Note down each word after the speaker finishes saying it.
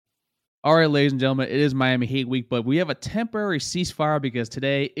All right, ladies and gentlemen, it is Miami Heat Week, but we have a temporary ceasefire because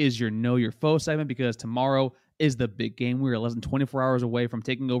today is your Know Your Foe segment because tomorrow is the big game. We're less than 24 hours away from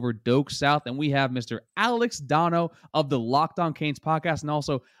taking over Doak South, and we have Mr. Alex Dono of the Locked On Canes podcast and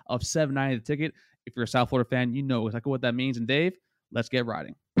also of 790 The Ticket. If you're a South Florida fan, you know exactly what that means. And Dave, let's get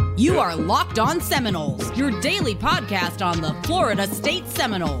riding. You are Locked On Seminoles, your daily podcast on the Florida State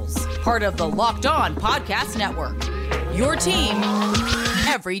Seminoles, part of the Locked On Podcast Network. Your team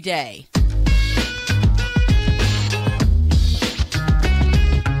every day.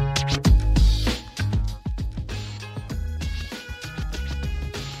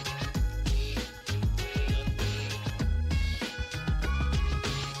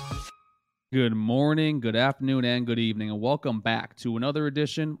 Good morning, good afternoon, and good evening, and welcome back to another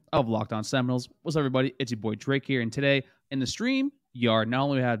edition of Locked On Seminoles. What's up, everybody? It's your boy Drake here, and today in the stream yard, not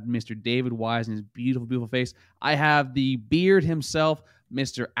only have Mr. David Wise and his beautiful, beautiful face, I have the beard himself,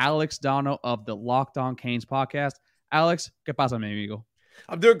 Mr. Alex Dono of the Locked On Canes podcast. Alex, ¿qué pasa, mi amigo?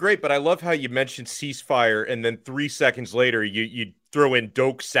 I'm doing great, but I love how you mentioned ceasefire, and then 3 seconds later, you throw in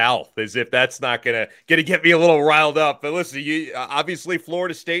Doak South, as if that's not gonna get me a little riled up. But listen, obviously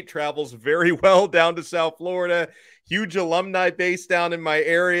Florida State travels very well down to South Florida, huge alumni base down in my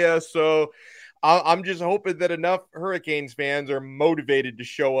area, so I'm just hoping that enough Hurricanes fans are motivated to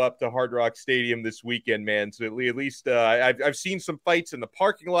show up to Hard Rock Stadium this weekend, man. So at least I've seen some fights in the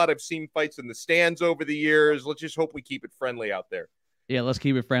parking lot, I've seen fights in the stands over the years. Let's just hope we keep it friendly out there. Yeah, let's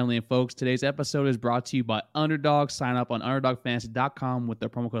keep it friendly. And folks, today's episode is brought to you by Underdog. Sign up on UnderdogFantasy.com with their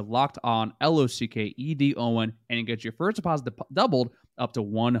promo code LOCKEDON, LOCKEDON, and you get your first deposit doubled up to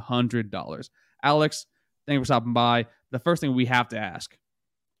 $100. Alex, thank you for stopping by. The first thing we have to ask,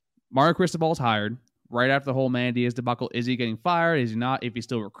 Mario Cristobal is hired right after the whole Manny Diaz debacle. Is he getting fired? Is he not? If he's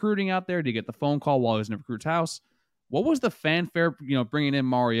still recruiting out there, did he get the phone call while he was in the recruit's house? What was the fanfare, bringing in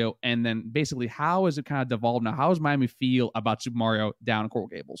Mario, and then basically how is it kind of devolved now? How does Miami feel about Super Mario down in Coral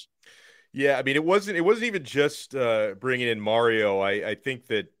Gables? Yeah, I mean, it wasn't even just bringing in Mario. I think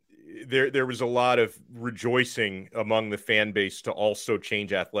that there was a lot of rejoicing among the fan base to also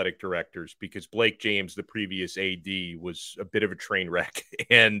change athletic directors, because Blake James, the previous AD, was a bit of a train wreck.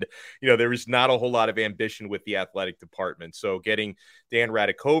 And, there was not a whole lot of ambition with the athletic department. So getting Dan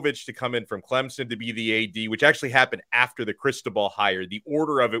Radakovich to come in from Clemson to be the AD, which actually happened after the Cristobal hire. The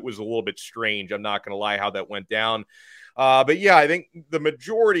order of it was a little bit strange. I'm not going to lie how that went down. But yeah, I think the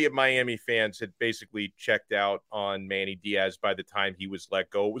majority of Miami fans had basically checked out on Manny Diaz by the time he was let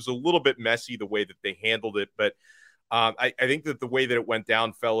go. It was a little bit messy the way that they handled it, but I think that the way that it went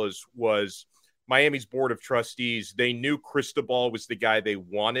down, fellas, was Miami's board of trustees. They knew Cristobal was the guy they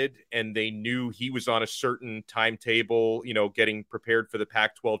wanted, and they knew he was on a certain timetable, getting prepared for the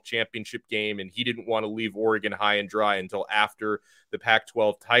Pac-12 championship game, and he didn't want to leave Oregon high and dry until after the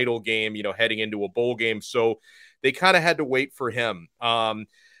Pac-12 title game, heading into a bowl game. So they kind of had to wait for him.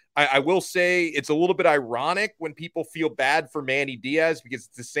 I will say it's a little bit ironic when people feel bad for Manny Diaz, because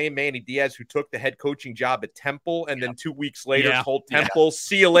it's the same Manny Diaz who took the head coaching job at Temple and then 2 weeks later told Temple,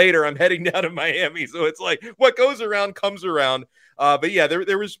 see you later, I'm heading down to Miami. So it's like what goes around comes around. But yeah,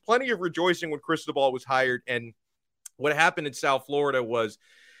 there was plenty of rejoicing when Cristobal was hired. And what happened in South Florida was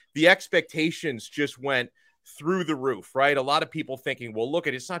the expectations just went through the roof, right? A lot of people thinking, well, look,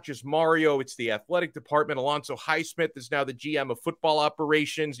 it's not just Mario, it's the athletic department. Alonzo Highsmith is now the GM of football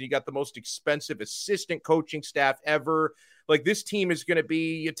operations. You got the most expensive assistant coaching staff ever. Like, this team is going to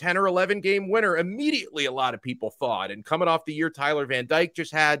be a 10 or 11 game winner immediately, a lot of people thought, and coming off the year Tyler Van Dyke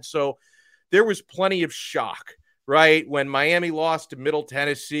just had. So there was plenty of shock, right? When Miami lost to Middle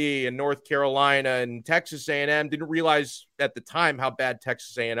Tennessee and North Carolina, and Texas A&M didn't realize at the time how bad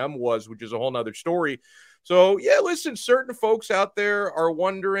Texas A&M was, which is a whole nother story. So, yeah, listen, certain folks out there are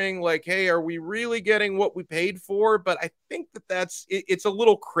wondering, like, hey, are we really getting what we paid for? But I think it's a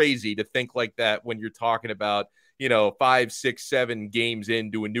little crazy to think like that when you're talking about, 5, 6, 7 games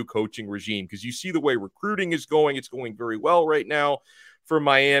into a new coaching regime, because you see the way recruiting is going. It's going very well right now for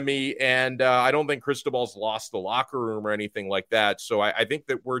Miami, and I don't think Cristobal's lost the locker room or anything like that. So I think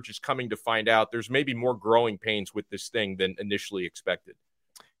that we're just coming to find out there's maybe more growing pains with this thing than initially expected.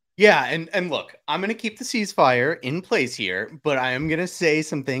 Yeah, and look, I'm going to keep the ceasefire in place here, but I am going to say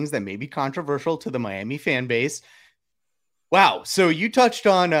some things that may be controversial to the Miami fan base. Wow, so you touched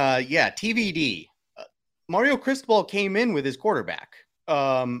on, TVD. Mario Cristobal came in with his quarterback.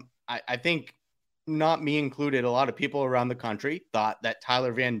 I think, not me included, a lot of people around the country thought that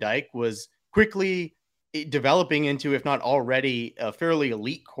Tyler Van Dyke was quickly developing into, if not already, a fairly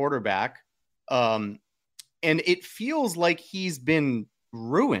elite quarterback. And it feels like he's been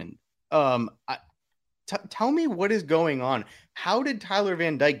ruined. Tell me what is going on. how did Tyler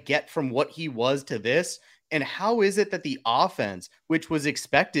Van Dyke get from what he was to this? And how is it that the offense, which was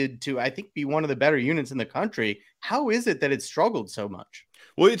expected to, I think, be one of the better units in the country, how is it that it struggled so much?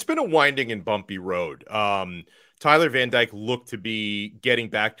 Well, it's been a winding and bumpy road. Tyler Van Dyke looked to be getting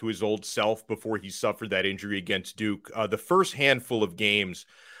back to his old self before he suffered that injury against Duke. The first handful of games,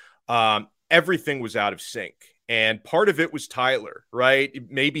 everything was out of sync. And part of it was Tyler, right?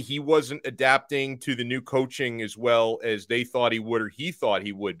 Maybe he wasn't adapting to the new coaching as well as they thought he would or he thought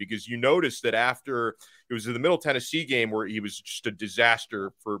he would, because you noticed that after it was in the Middle Tennessee game where he was just a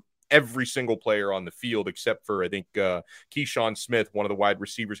disaster for every single player on the field, except for, I think, Keyshawn Smith, one of the wide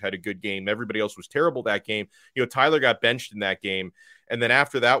receivers, had a good game. Everybody else was terrible that game. Tyler got benched in that game. And then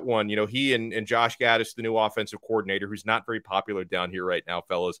after that one, he and Josh Gaddis, the new offensive coordinator, who's not very popular down here right now,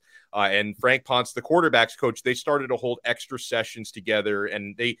 fellas, and Frank Ponce, the quarterback's coach, they started to hold extra sessions together,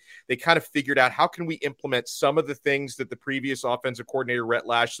 and they kind of figured out how can we implement some of the things that the previous offensive coordinator, Rhett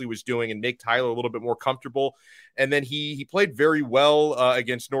Lashley, was doing and make Tyler a little bit more comfortable. And then he played very well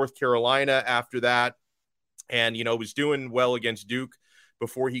against North Carolina after that, and, was doing well against Duke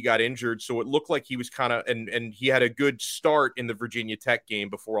before he got injured. So it looked like he was kind of, and he had a good start in the Virginia Tech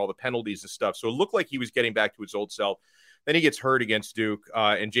game before all the penalties and stuff. So it looked like he was getting back to his old self. Then he gets hurt against Duke,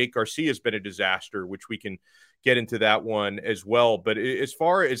 and Jake Garcia has been a disaster, which we can get into that one as well. But as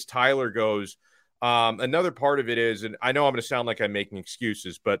far as Tyler goes, another part of it is, and I know I'm going to sound like I'm making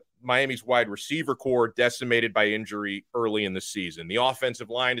excuses, but Miami's wide receiver core decimated by injury early in the season. The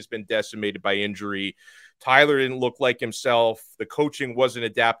offensive line has been decimated by injury. Tyler didn't look like himself. The coaching wasn't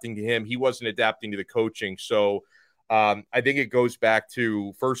adapting to him. He wasn't adapting to the coaching. So I think it goes back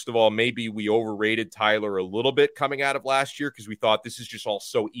to, first of all, maybe we overrated Tyler a little bit coming out of last year because we thought this is just all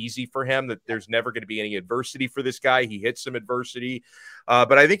so easy for him that there's never going to be any adversity for this guy. He hit some adversity.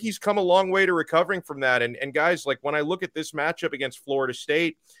 But I think he's come a long way to recovering from that. And guys, like when I look at this matchup against Florida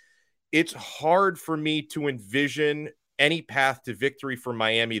State, it's hard for me to envision any path to victory for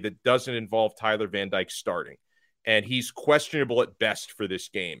Miami that doesn't involve Tyler Van Dyke starting. And he's questionable at best for this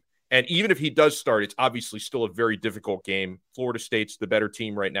game. And even if he does start, it's obviously still a very difficult game. Florida State's the better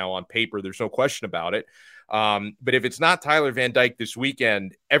team right now on paper. There's no question about it. But if it's not Tyler Van Dyke this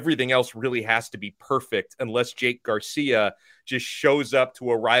weekend, everything else really has to be perfect unless Jake Garcia just shows up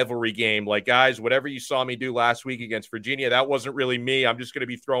to a rivalry game. Like, guys, whatever you saw me do last week against Virginia, that wasn't really me. I'm just going to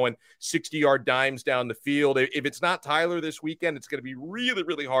be throwing 60-yard dimes down the field. If it's not Tyler this weekend, it's going to be really,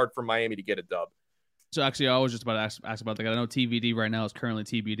 really hard for Miami to get a dub. So actually, I was just about to ask about that. I know TBD right now is currently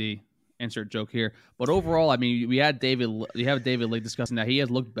TBD. Insert joke here, but overall, I mean, we have David Lake discussing that he has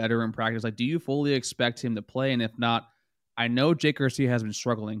looked better in practice. Like, do you fully expect him to play? And if not, I know Jake Garcia has been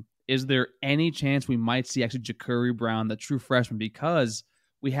struggling. Is there any chance we might see actually Ja'Cory Brown, the true freshman, because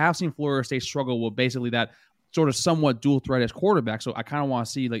we have seen Florida State struggle with basically that sort of somewhat dual threat as quarterback. So I kind of want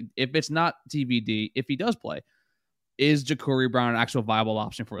to see, like, if it's not TBD, if he does play, is Ja'Cory Brown an actual viable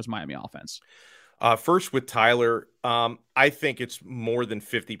option for his Miami offense? First with Tyler, I think it's more than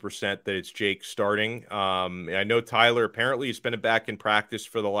 50% that it's Jake starting. I know Tyler apparently has been back in practice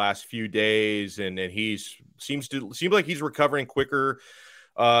for the last few days, and seems like he's recovering quicker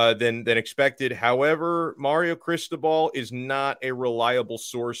than expected. However, Mario Cristobal is not a reliable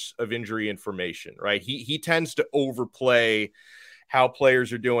source of injury information, right? He tends to overplay how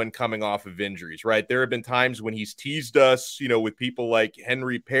players are doing coming off of injuries, right? There have been times when he's teased us, with people like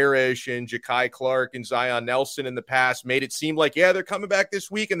Henry Parrish and Ja'Kai Clark and Zion Nelson in the past, made it seem like, yeah, they're coming back this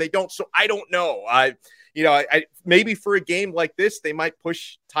week and they don't. So I don't know. I maybe for a game like this, they might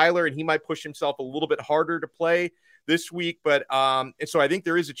push Tyler and he might push himself a little bit harder to play this week. But and so I think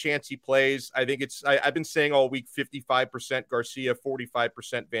there is a chance he plays. I think I've been saying all week, 55% Garcia,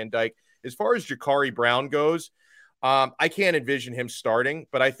 45% Van Dyke. As far as Ja'Cory Brown goes, I can't envision him starting,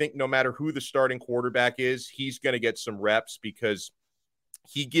 but I think no matter who the starting quarterback is, he's going to get some reps because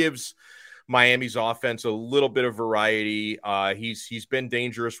he gives Miami's offense a little bit of variety. He's been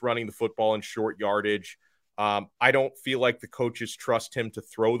dangerous running the football in short yardage. I don't feel like the coaches trust him to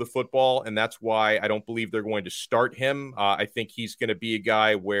throw the football, and that's why I don't believe they're going to start him. I think he's going to be a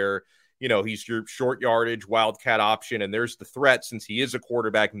guy where he's your short yardage wildcat option, and there's the threat since he is a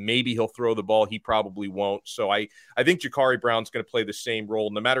quarterback. Maybe he'll throw the ball. He probably won't. So I think Ja'Cory Brown's going to play the same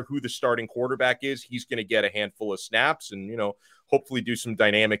role. No matter who the starting quarterback is, he's going to get a handful of snaps and, hopefully do some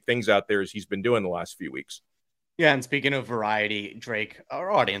dynamic things out there as he's been doing the last few weeks. Yeah, and speaking of variety, Drake, our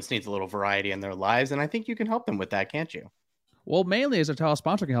audience needs a little variety in their lives, and I think you can help them with that, can't you? Well, mainly as a title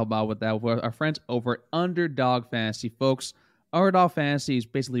sponsor can help out with that with our friends over at Underdog Fantasy, folks. Underdog Fantasy is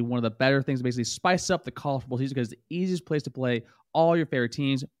basically one of the better things to basically spice up the college football season because it's the easiest place to play all your favorite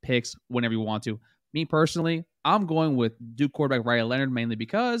teams, picks, whenever you want to. Me personally, I'm going with Duke quarterback Riley Leonard mainly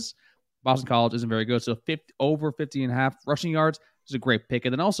because Boston College isn't very good. So over 50.5 rushing yards is a great pick.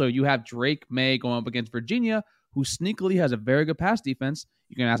 And then also you have Drake May going up against Virginia, who sneakily has a very good pass defense.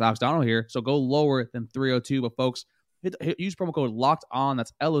 You can ask Alex Donald here. So go lower than 302. But folks, use promo code Locked On.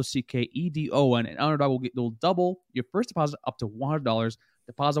 That's LOCKEDON. And Underdog will double your first deposit up to $100.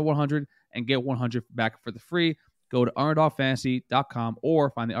 Deposit $100 and get $100 back for the free. Go to UnderdogFantasy.com or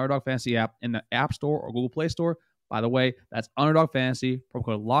find the Underdog Fantasy app in the App Store or Google Play Store. By the way, that's Underdog Fantasy, promo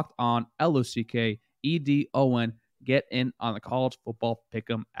code Locked On, LOCKEDON. Get in on the college football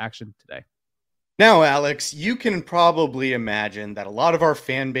pick'em action today. Now, Alex, you can probably imagine that a lot of our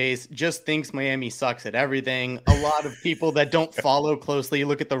fan base just thinks Miami sucks at everything. A lot of people that don't follow closely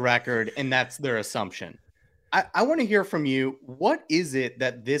look at the record, and that's their assumption. I want to hear from you. What is it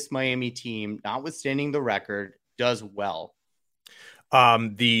that this Miami team, notwithstanding the record, does well?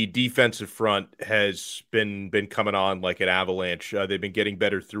 The defensive front has been coming on like an avalanche. They've been getting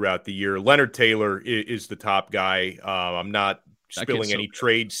better throughout the year. Leonard Taylor is the top guy. I'm not spilling any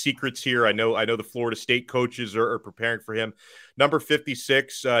trade secrets here. I know the Florida State coaches are preparing for him. Number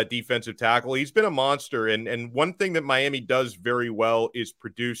 56 defensive tackle. He's been a monster. And one thing that Miami does very well is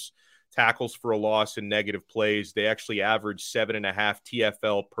produce tackles for a loss and negative plays. They actually average 7.5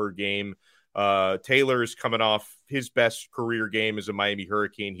 TFL per game. Taylor is coming off his best career game as a Miami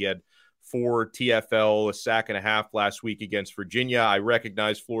Hurricane. He had 4 TFL, a sack and a half last week against Virginia. I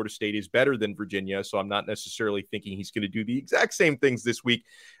recognize Florida State is better than Virginia, so I'm not necessarily thinking he's going to do the exact same things this week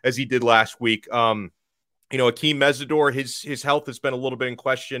as he did last week. Akeem Mesidor, his health has been a little bit in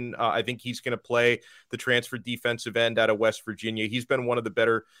question. I think he's going to play the transfer defensive end out of West Virginia. He's been one of the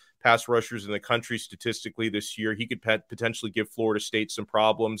better pass rushers in the country statistically this year. He could potentially give Florida State some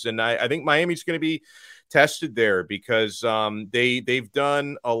problems. And I think Miami's going to be tested there because they've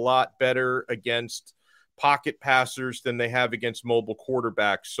done a lot better against pocket passers than they have against mobile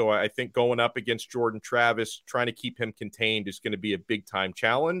quarterbacks. So I think going up against Jordan Travis, trying to keep him contained is going to be a big time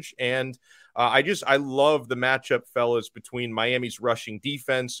challenge. And I love the matchup, fellas, between Miami's rushing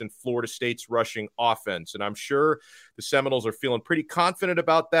defense and Florida State's rushing offense. And I'm sure the Seminoles are feeling pretty confident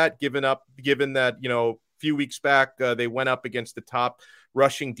about that, given that, a few weeks back, they went up against the top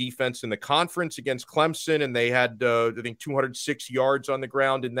rushing defense in the conference against Clemson, and they had, 206 yards on the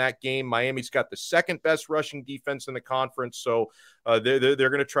ground in that game. Miami's got the second best rushing defense in the conference, so they're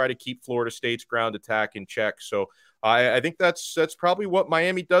going to try to keep Florida State's ground attack in check. So I think that's probably what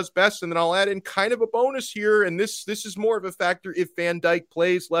Miami does best. And then I'll add in kind of a bonus here, and this is more of a factor if Van Dyke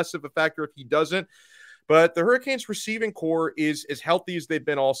plays, less of a factor if he doesn't. But the Hurricanes receiving core is as healthy as they've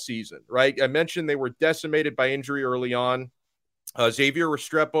been all season, right? I mentioned they were decimated by injury early on. Xavier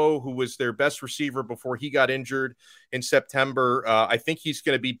Restrepo, who was their best receiver before he got injured in September, I think he's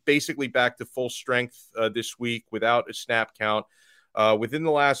going to be basically back to full strength this week without a snap count. Within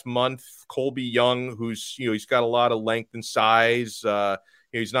the last month, Colby Young, who's, he's got a lot of length and size.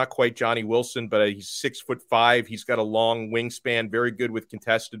 He's not quite Johnny Wilson, but he's 6'5". He's got a long wingspan, very good with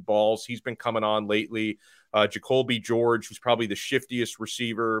contested balls. He's been coming on lately. Jacoby George, who's probably the shiftiest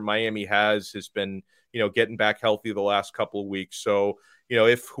receiver Miami has been, getting back healthy the last couple of weeks. So,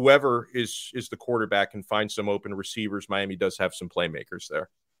 if whoever is the quarterback can find some open receivers, Miami does have some playmakers there.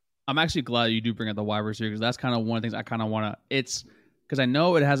 I'm actually glad you do bring up the wide receiver because that's kind of one of the things I kind of want to. Because I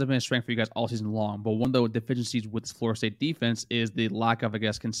know it hasn't been a strength for you guys all season long, but one of the deficiencies with this Florida State defense is the lack of,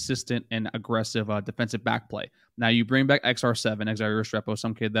 consistent and aggressive defensive back play. Now, you bring back XR7, Xavier Restrepo,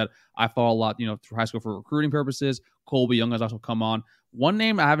 some kid that I follow a lot, through high school for recruiting purposes. Colby Young has also come on. One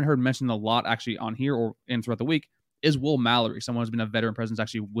name I haven't heard mentioned a lot actually on here or throughout the week is Will Mallory, someone who's been a veteran presence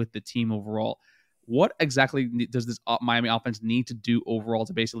actually with the team overall. What exactly does this Miami offense need to do overall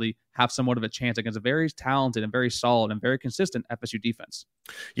to basically have somewhat of a chance against a very talented and very solid and very consistent FSU defense?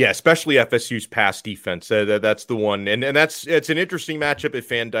 Yeah, especially FSU's pass defense. That's the one. And it's an interesting matchup if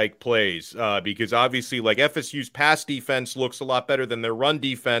Van Dyke plays because obviously FSU's pass defense looks a lot better than their run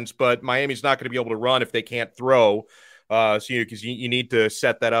defense, but Miami's not going to be able to run if they can't throw. Because you need to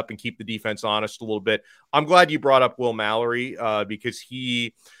set that up and keep the defense honest a little bit. I'm glad you brought up Will Mallory because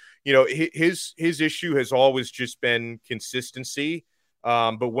he – his issue has always just been consistency.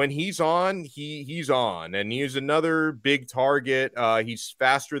 But when he's on, he's on, and he's another big target. He's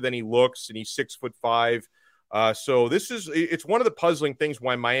faster than he looks, and he's 6'5". So it's one of the puzzling things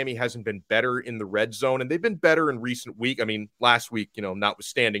why Miami hasn't been better in the red zone, and they've been better in recent week. I mean, last week,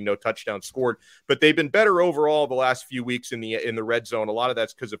 notwithstanding no touchdown scored, but they've been better overall the last few weeks in the red zone. A lot of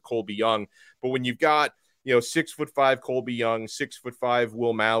that's because of Colby Young. But when you've got 6'5" Colby Young, 6'5"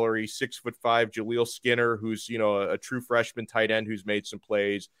 Will Mallory, 6'5" Jaleel Skinner, who's, a true freshman tight end who's made some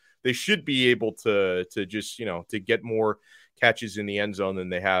plays, they should be able to just, to get more catches in the end zone than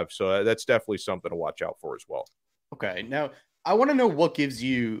they have. So that's definitely something to watch out for as well. Okay. Now, I want to know what gives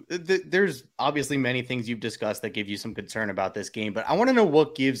you, there's obviously many things you've discussed that give you some concern about this game, but I want to know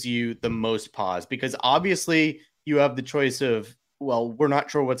what gives you the most pause, because obviously you have the choice of, well, we're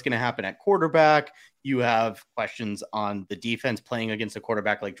not sure what's going to happen at quarterback. You have questions on the defense playing against a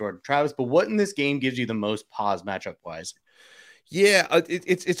quarterback like Jordan Travis, but what in this game gives you the most pause matchup wise? Yeah,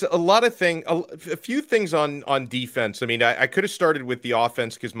 it's a lot of things, a few things on defense. I mean, I could have started with the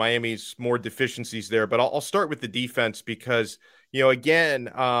offense because Miami's more deficiencies there, but I'll start with the defense because, again,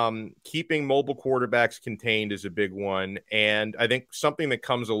 keeping mobile quarterbacks contained is a big one. And I think something that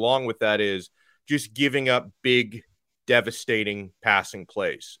comes along with that is just giving up big, devastating passing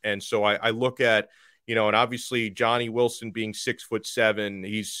plays. And so I look at, and obviously Johnny Wilson being 6'7",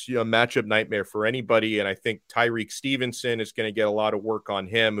 he's a matchup nightmare for anybody. And I think Tyreek Stevenson is going to get a lot of work on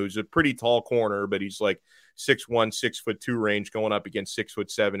him, who's a pretty tall corner, but he's like 6'1", 6'2" range. Going up against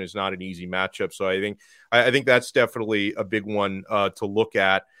 6'7" is not an easy matchup. So I think that's definitely a big one to look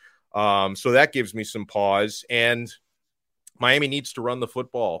at. So that gives me some pause. And Miami needs to run the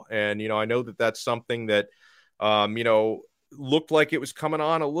football. And, I know that that's something that, looked like it was coming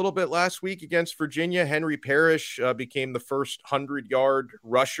on a little bit last week against Virginia. Henry Parrish became the first 100-yard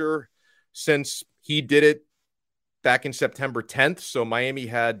rusher since he did it back in September 10th. So Miami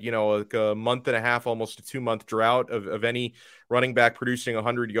had, like a month and a half, almost a 2-month drought of any running back producing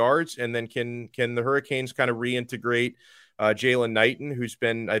 100 yards. And then can the Hurricanes kind of reintegrate Jalen Knighton, who's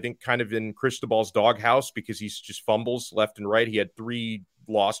been, I think, kind of in Cristobal's doghouse because he's just fumbles left and right. He had 3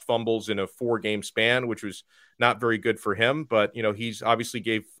 lost fumbles in a 4-game span, which was not very good for him. But, he's obviously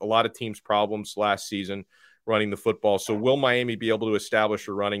gave a lot of teams problems last season running the football. So will Miami be able to establish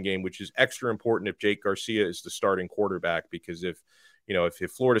a running game, which is extra important if Jake Garcia is the starting quarterback? Because if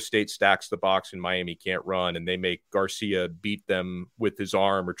Florida State stacks the box and Miami can't run and they make Garcia beat them with his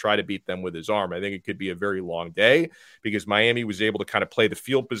arm or try to beat them with his arm, I think it could be a very long day, because Miami was able to kind of play the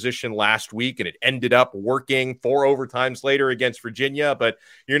field position last week and it ended up working 4 overtimes later against Virginia. But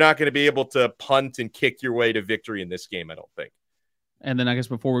you're not going to be able to punt and kick your way to victory in this game, I don't think. And then I guess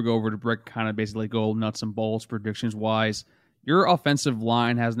before we go over to Brick, kind of basically go nuts and bolts predictions wise, your offensive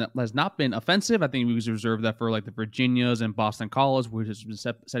line has not been offensive. I think we reserved that for like the Virginias and Boston College, which has been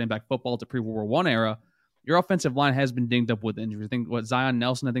setting back football to pre-World War I era. Your offensive line has been dinged up with injuries. I think Zion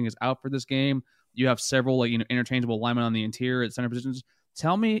Nelson, is out for this game. You have several interchangeable linemen on the interior at center positions.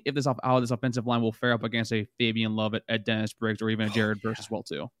 Tell me if how this offensive line will fare up against a Fabian Lovett, a Dennis Briggs, or even a Jared Burst as well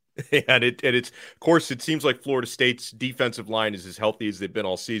too. And it's, of course, it seems like Florida State's defensive line is as healthy as they've been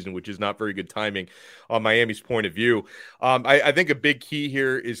all season, which is not very good timing on Miami's point of view. I think a big key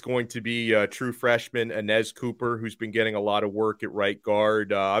here is going to be true freshman Inez Cooper, who's been getting a lot of work at right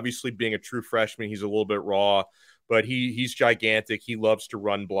guard. Obviously, being a true freshman, he's a little bit raw, but he's gigantic. He loves to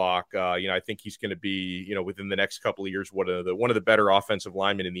run block. I think he's going to be, within the next couple of years, one of the better offensive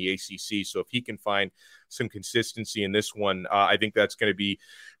linemen in the ACC. So if he can find some consistency in this one, I think that's going to be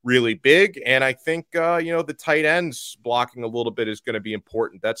really big. And I think, the tight ends blocking a little bit is going to be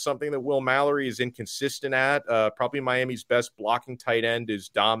important. That's something that Will Mallory is inconsistent at. Probably Miami's best blocking tight end is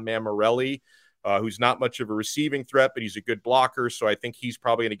Dom Mammarelli, who's not much of a receiving threat, but he's a good blocker. So I think he's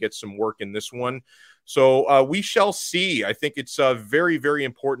probably going to get some work in this one. So we shall see. I think it's very, very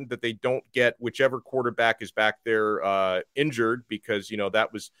important that they don't get whichever quarterback is back there injured, because,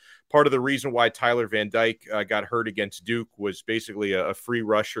 that was part of the reason why Tyler Van Dyke got hurt against Duke, was basically a free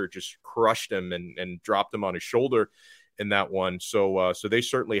rusher just crushed him and dropped him on his shoulder in that one. So they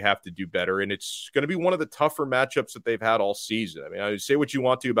certainly have to do better. And it's going to be one of the tougher matchups that they've had all season. I mean, I say what you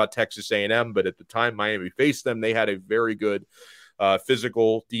want to about Texas A&M, but at the time Miami faced them, they had a very good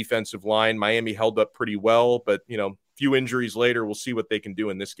physical defensive line. Miami held up pretty well, but, few injuries later, we'll see what they can do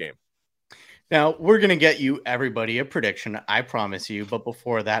in this game. Now, we're going to get you, everybody, a prediction, I promise you. But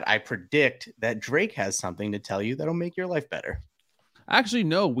before that, I predict that Drake has something to tell you that'll make your life better. Actually,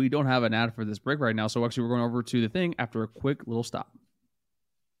 no, we don't have an ad for this break right now. So actually, we're going over to the thing after a quick little stop.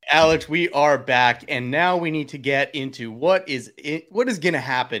 Alex, we are back, and now we need to get into what is going to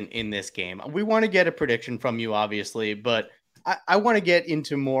happen in this game. We want to get a prediction from you, obviously, but I want to get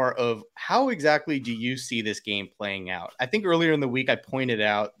into more of how exactly do you see this game playing out? I think earlier in the week, I pointed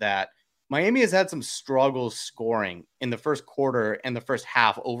out that Miami has had some struggles scoring in the first quarter and the first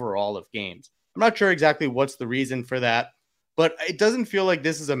half overall of games. I'm not sure exactly what's the reason for that, but it doesn't feel like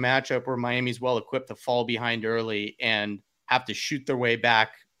this is a matchup where Miami's well equipped to fall behind early and have to shoot their way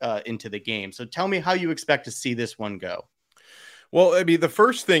back into the game. So tell me how you expect to see this one go. Well, I mean, the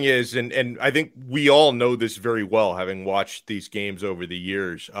first thing is, and I think we all know this very well, having watched these games over the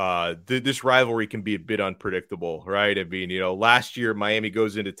years. This rivalry can be a bit unpredictable, right? I mean, last year Miami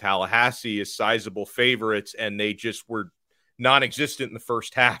goes into Tallahassee as sizable favorites, and they just were non-existent in the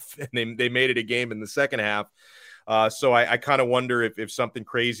first half, and they made it a game in the second half. So I kind of wonder if something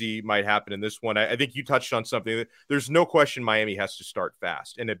crazy might happen in this one. I think you touched on something. There's no question Miami has to start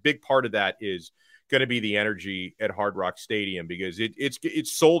fast, and a big part of that is going to be the energy at Hard Rock Stadium, because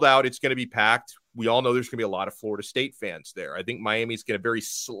it's sold out. It's going to be packed. We all know there's going to be a lot of Florida State fans there. I think Miami's going to very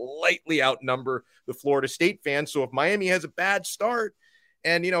slightly outnumber the Florida State fans. So if Miami has a bad start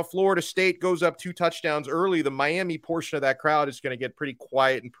and, Florida State goes up 2 touchdowns early, the Miami portion of that crowd is going to get pretty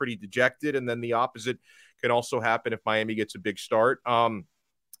quiet and pretty dejected. And then the opposite can also happen if Miami gets a big start.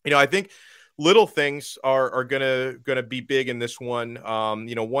 I think little things are gonna be big in this one.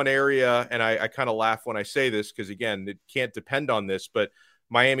 One area, and I kind of laugh when I say this because, again, it can't depend on this, but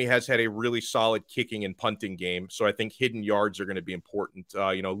Miami has had a really solid kicking and punting game, so I think hidden yards are going to be important.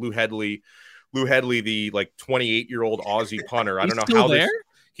 Lou Headley, the 28-year-old Aussie punter. I don't know how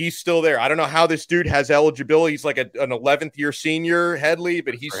he's still there. I don't know how this dude has eligibility. He's like an 11th year senior, Headley,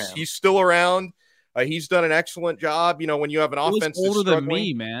 but he's still around. He's done an excellent job. When you have an offense that's older than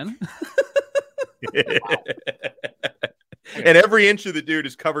me, man. And every inch of the dude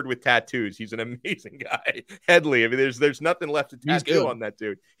is covered with tattoos. He's an amazing guy. Headley. I mean, there's nothing left to tattoo on that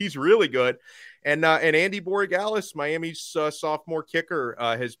dude. He's really good. And Andy Borregales, Miami's sophomore kicker,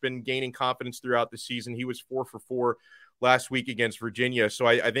 has been gaining confidence throughout the season. He was 4 for 4 last week against Virginia. So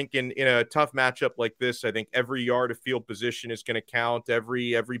I think in a tough matchup like this, I think every yard of field position is going to count.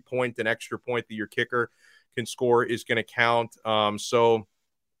 Every point, an extra point that your kicker can score is going to count. Call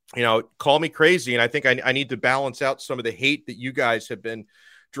me crazy. And I think I need to balance out some of the hate that you guys have been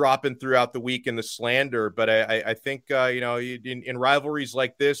dropping throughout the week and the slander. But I think, in rivalries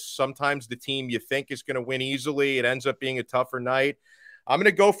like this, sometimes the team you think is going to win easily, it ends up being a tougher night. I'm going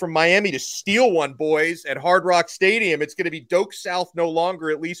to go from Miami to steal one, boys, at Hard Rock Stadium. It's going to be Doak South no longer,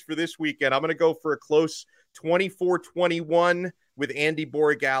 at least for this weekend. I'm going to go for a close 24-21 with Andy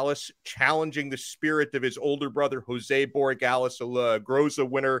Borregales challenging the spirit of his older brother, Jose Borregales, a Groza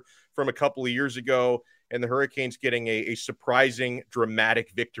winner from a couple of years ago, and the Hurricanes getting a surprising,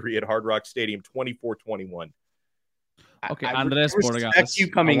 dramatic victory at Hard Rock Stadium, 24-21. Okay, Andres Borregales.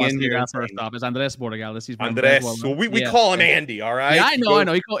 You coming in here first off is Andres Borregales. He's Andres. Well, we call him Andy, all right? Yeah, I know.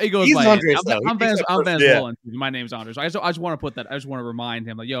 He goes by Andres. I'm Venezuelan. Yeah. My name's Andres. I just want to put that. I just want to remind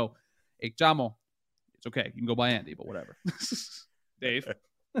him, hey, Chamo, it's okay. You can go by Andy, but whatever. Dave.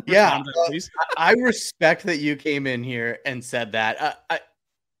 Yeah, Andres, I respect that you came in here and said that.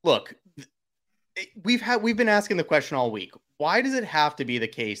 Look, we've been asking the question all week. Why does it have to be the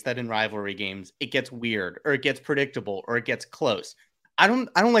case that in rivalry games it gets weird or it gets predictable or it gets close? I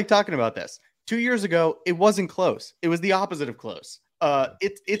don't like talking about this. 2 years ago, it wasn't close. It was the opposite of close.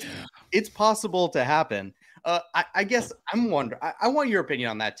 It's possible to happen. I guess I'm wondering. I want your opinion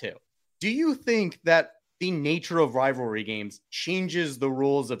on that too. Do you think that the nature of rivalry games changes the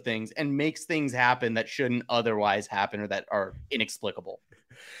rules of things and makes things happen that shouldn't otherwise happen or that are inexplicable?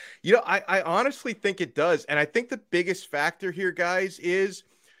 I honestly think it does. And I think the biggest factor here, guys, is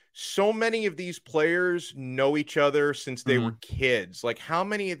so many of these players know each other since they were kids. Like, how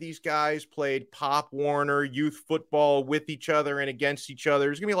many of these guys played Pop Warner youth football with each other and against each other?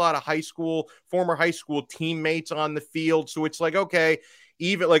 There's going to be a lot of former high school teammates on the field. So it's like, okay,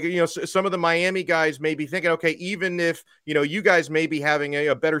 even like, some of the Miami guys may be thinking, okay, even if, you guys may be having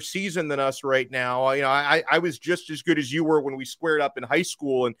a better season than us right now, I was just as good as you were when we squared up in high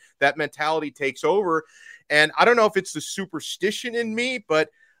school, and that mentality takes over. And I don't know if it's the superstition in me, but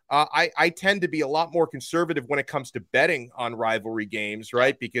I tend to be a lot more conservative when it comes to betting on rivalry games,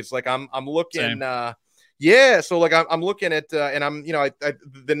 right? Because like I'm looking, so like I'm looking at, and I'm,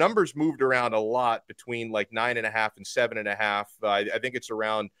 the numbers moved around a lot between like 9.5 and 7.5. I think it's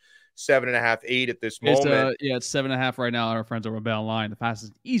around 7.5, 8 at this moment. It's 7.5 right now. Our friends over at Bet Online, the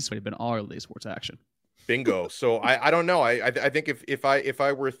fastest easy way to bet all early sports action. Bingo. So I don't know. I think if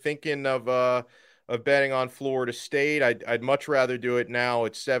I were thinking of betting on Florida State, I'd much rather do it now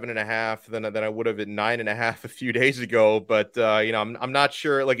at 7.5 than I would have at 9.5 a few days ago. But I'm not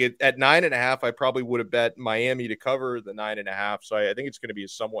sure. Like at 9.5, I probably would have bet Miami to cover the 9.5. So I think it's going to be a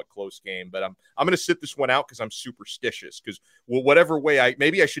somewhat close game. But I'm going to sit this one out because I'm superstitious. Because whatever way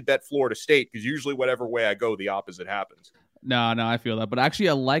maybe I should bet Florida State, because usually whatever way I go, the opposite happens. No, I feel that. But actually,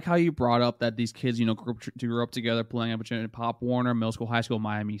 I like how you brought up that these kids, grew up together playing up Pop Warner, middle school, high school,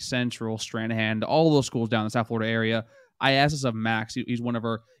 Miami Central, Stranahan, all those schools down in the South Florida area. I asked this of Max. He's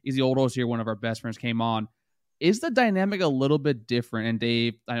the oldest here. One of our best friends came on. Is the dynamic a little bit different? And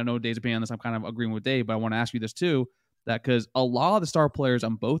Dave, I don't know Dave's opinion on this. I'm kind of agreeing with Dave, but I want to ask you this too, that because a lot of the star players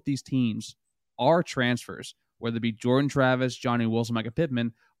on both these teams are transfers, whether it be Jordan Travis, Johnny Wilson, Micah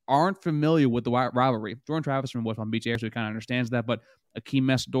Pittman, aren't familiar with the rivalry. Jordan Travis from West Palm Beach area, so he kind of understands that, but Akeem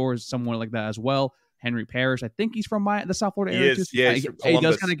Messidor is someone like that as well. Henry Parrish, I think he's from the South Florida area too. Yeah, he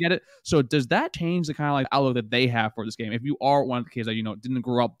does kind of get it. So does that change the kind of like outlook that they have for this game? If you are one of the kids that, didn't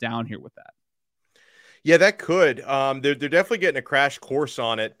grow up down here with that. Yeah, that could. They're definitely getting a crash course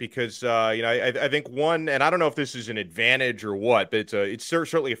on it because, I think one, and I don't know if this is an advantage or what, but it's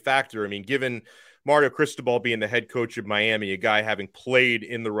certainly a factor. I mean, given Mario Cristobal being the head coach of Miami, a guy having played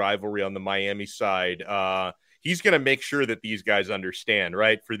in the rivalry on the Miami side, he's going to make sure that these guys understand,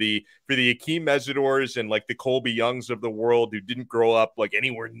 right? For the Akeem Messidors and like the Colby Youngs of the world who didn't grow up like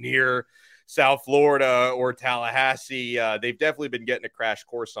anywhere near South Florida or Tallahassee, they've definitely been getting a crash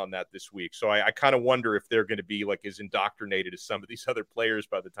course on that this week. So I kind of wonder if they're going to be like as indoctrinated as some of these other players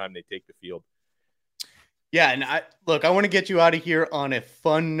by the time they take the field. Yeah, and I want to get you out of here on a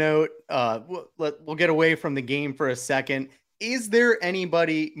fun note. We'll get away from the game for a second. Is there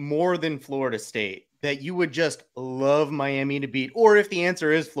anybody more than Florida State that you would just love Miami to beat? Or if the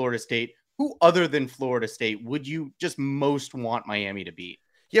answer is Florida State, who other than Florida State would you just most want Miami to beat?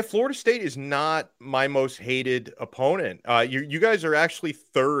 Yeah, Florida State is not my most hated opponent. You guys are actually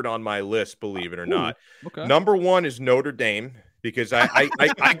third on my list, believe it or not. Okay. Number one is Notre Dame because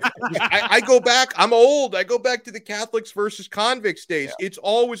I go back. I'm old. I go back to the Catholics versus convicts days. Yeah. It's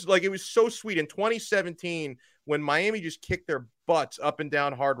always like it was so sweet in 2017 when Miami just kicked their butts up and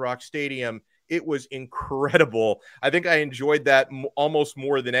down Hard Rock Stadium. It was incredible. I think I enjoyed that almost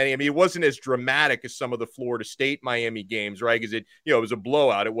more than any. I mean, it wasn't as dramatic as some of the Florida State Miami games, right? Because it was a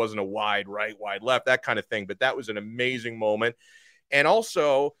blowout. It wasn't a wide right, wide left, that kind of thing. But that was an amazing moment. And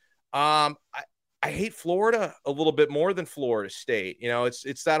also, I hate Florida a little bit more than Florida State.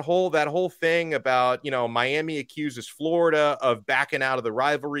 It's that whole thing about, Miami accuses Florida of backing out of the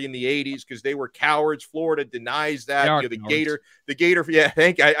rivalry in the 80s because they were cowards. Florida denies that. The Gator. Yeah,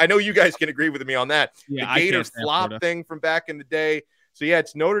 I know you guys can agree with me on that. Yeah, the Gator flop thing from back in the day. So yeah,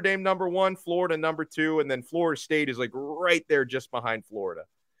 it's Notre Dame number one, Florida number two, and then Florida State is like right there just behind Florida.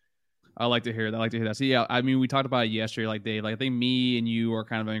 I like to hear that. So yeah, I mean, we talked about it yesterday, like Dave. Like I think me and you are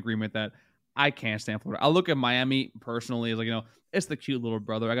kind of in agreement that I can't stand Florida. I look at Miami personally as like, it's the cute little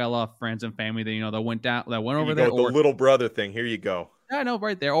brother. I got a lot of friends and family that, that went over there. The little brother thing. Here you go. Yeah, I know,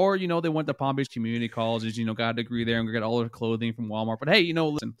 right there. Or, they went to Palm Beach Community Colleges, got a degree there and got all their clothing from Walmart. But hey,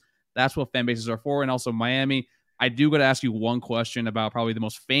 listen, that's what fan bases are for. And also Miami, I do got to ask you one question about probably the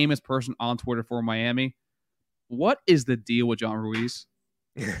most famous person on Twitter for Miami. What is the deal with John Ruiz?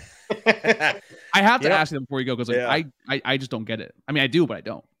 I have to ask you before you go because I just don't get it. I mean, I do, but I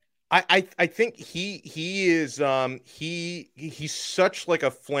don't. I think he is he's such like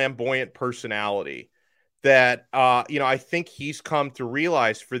a flamboyant personality that I think he's come to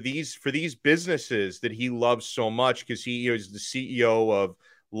realize for these businesses that he loves so much because he is the CEO of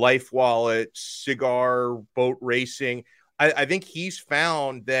Life Wallet, Cigar, Boat Racing. I think he's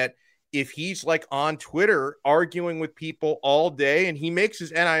found that if he's like on Twitter arguing with people all day and he makes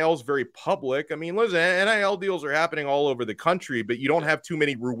his NILs very public. I mean, listen, NIL deals are happening all over the country, but you don't have too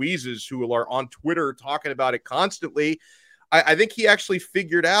many Ruizes who are on Twitter talking about it constantly. I think he actually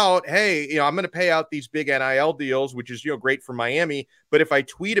figured out, hey, I'm going to pay out these big NIL deals, which is, great for Miami. But if I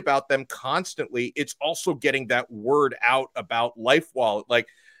tweet about them constantly, it's also getting that word out about Life Wallet. Like,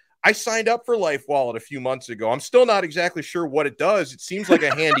 I signed up for Life Wallet a few months ago. I'm still not exactly sure what it does. It seems like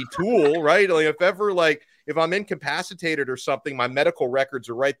a handy tool, right? Like if I'm incapacitated or something, my medical records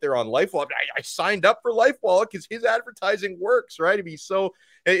are right there on Life Wallet. I signed up for Life Wallet because his advertising works, right?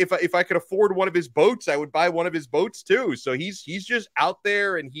 If I could afford one of his boats, I would buy one of his boats too. So he's just out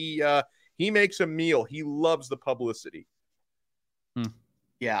there and he makes a meal. He loves the publicity.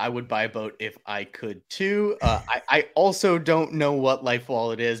 Yeah, I would buy a boat if I could too. I also don't know what Life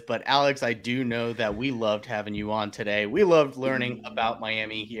Wallet is, but Alex, I do know that we loved having you on today. We loved learning about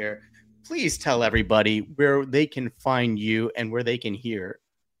Miami here. Please tell everybody where they can find you and where they can hear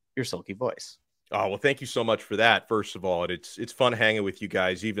your sulky voice. Oh, well, thank you so much for that. First of all, it's fun hanging with you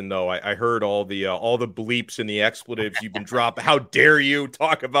guys, even though I heard all the bleeps and the expletives you've been dropping. How dare you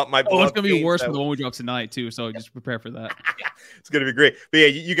talk about my it's going to be worse than the one we dropped tonight, too. So just prepare for that. It's going to be great. But yeah,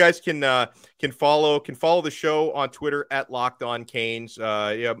 you guys can follow the show on Twitter at Locked On Canes.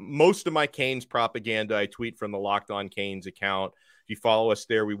 Most of my Canes propaganda I tweet from the Locked On Canes account. If you follow us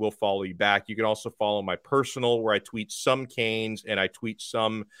there, we will follow you back. You can also follow my personal where I tweet some Canes and I tweet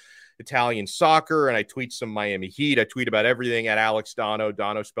some Italian soccer, and I tweet some Miami Heat. I tweet about everything at Alex Donno,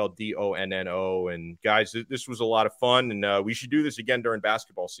 Donno spelled Donno. And guys, this was a lot of fun, and we should do this again during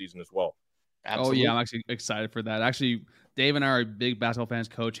basketball season as well. Absolutely. Oh, yeah, I'm actually excited for that. Actually, Dave and I are big basketball fans.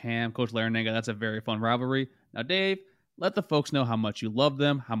 Coach Ham, Coach Larinaga, that's a very fun rivalry. Now, Dave, let the folks know how much you love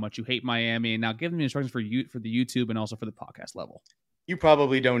them, how much you hate Miami, and now give them the instructions for the YouTube and also for the podcast level. You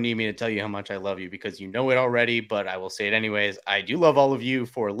probably don't need me to tell you how much I love you because you know it already, but I will say it anyways. I do love all of you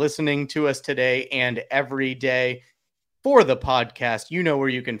for listening to us today and every day. For the podcast, you know where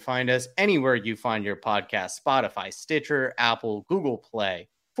you can find us, anywhere you find your podcast, Spotify, Stitcher, Apple, Google Play.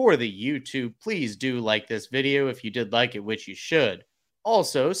 For the YouTube, please do like this video if you did like it, which you should.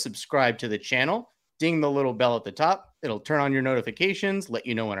 Also, subscribe to the channel, ding the little bell at the top. It'll turn on your notifications, let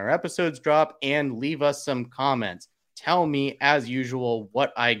you know when our episodes drop, and leave us some comments. Tell me, as usual,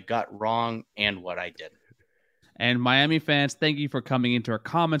 what I got wrong and what I didn't. And Miami fans, thank you for coming into our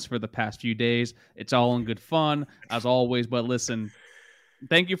comments for the past few days. It's all in good fun, as always. But listen,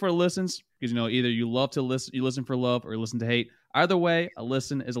 thank you for listens, because either you love to listen, you listen for love, or listen to hate. Either way, a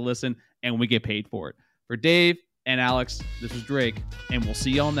listen is a listen, and we get paid for it. For Dave and Alex, this is Drake, and we'll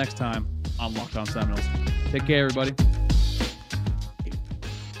see y'all next time on Locked On Seminoles. Take care, everybody.